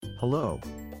Hello.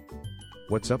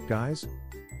 What's up, guys?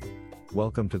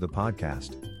 Welcome to the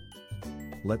podcast.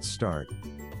 Let's start.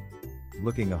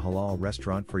 Looking a halal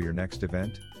restaurant for your next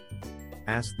event?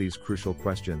 Ask these crucial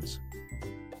questions.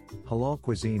 Halal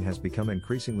cuisine has become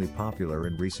increasingly popular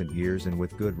in recent years and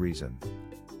with good reason.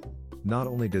 Not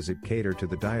only does it cater to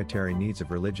the dietary needs of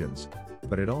religions,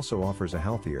 but it also offers a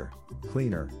healthier,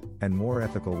 cleaner, and more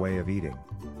ethical way of eating.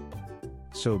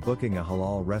 So booking a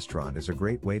halal restaurant is a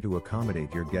great way to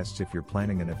accommodate your guests if you're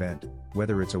planning an event,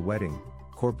 whether it's a wedding,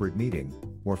 corporate meeting,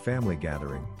 or family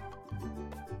gathering.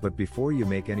 But before you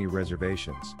make any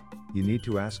reservations, you need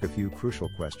to ask a few crucial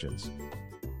questions.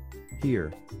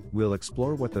 Here, we'll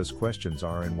explore what those questions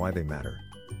are and why they matter.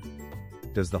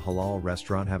 Does the halal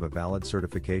restaurant have a valid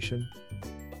certification?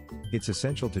 It's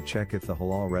essential to check if the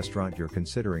halal restaurant you're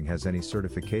considering has any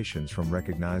certifications from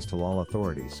recognized halal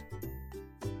authorities.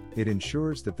 It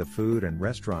ensures that the food and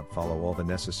restaurant follow all the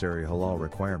necessary halal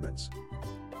requirements.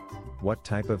 What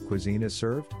type of cuisine is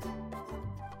served?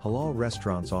 Halal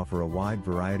restaurants offer a wide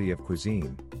variety of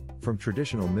cuisine, from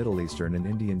traditional Middle Eastern and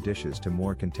Indian dishes to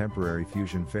more contemporary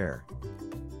fusion fare.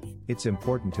 It's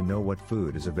important to know what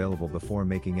food is available before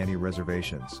making any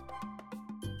reservations.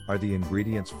 Are the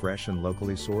ingredients fresh and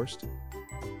locally sourced?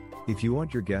 If you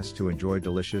want your guests to enjoy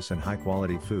delicious and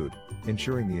high-quality food,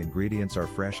 ensuring the ingredients are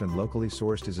fresh and locally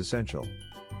sourced is essential.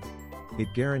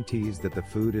 It guarantees that the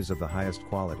food is of the highest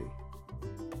quality.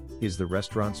 Is the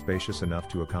restaurant spacious enough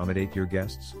to accommodate your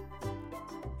guests?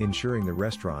 Ensuring the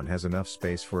restaurant has enough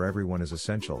space for everyone is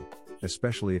essential,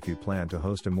 especially if you plan to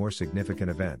host a more significant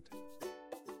event.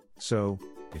 So,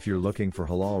 if you're looking for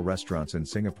halal restaurants in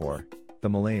Singapore, the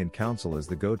Malayan Council is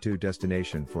the go-to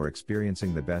destination for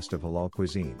experiencing the best of halal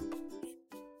cuisine.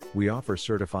 We offer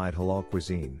certified halal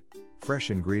cuisine, fresh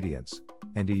ingredients,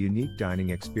 and a unique dining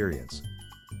experience.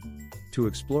 To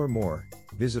explore more,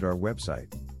 visit our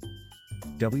website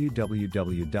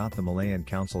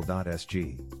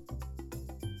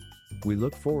www.themalayancouncil.sg. We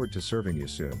look forward to serving you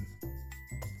soon.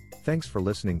 Thanks for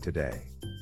listening today.